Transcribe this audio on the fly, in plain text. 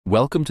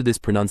Welcome to this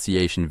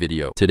pronunciation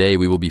video. Today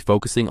we will be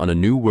focusing on a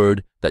new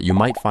word that you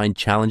might find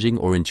challenging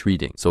or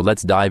intriguing. So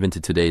let's dive into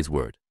today's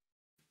word.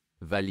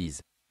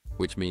 Valise,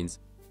 which means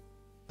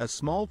a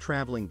small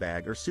traveling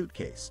bag or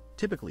suitcase,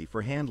 typically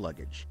for hand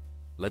luggage.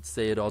 Let's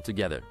say it all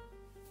together.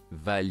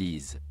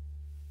 Valise.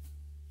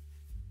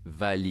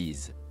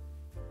 Valise.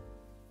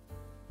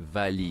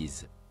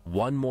 Valise.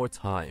 One more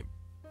time.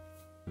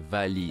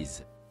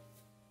 Valise.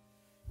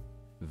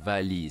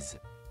 Valise.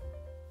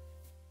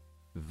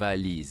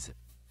 Valise.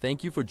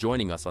 Thank you for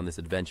joining us on this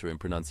adventure in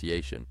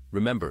pronunciation.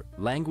 Remember,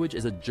 language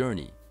is a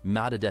journey,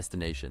 not a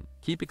destination.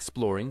 Keep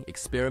exploring,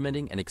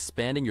 experimenting, and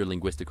expanding your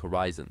linguistic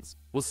horizons.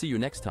 We'll see you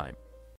next time.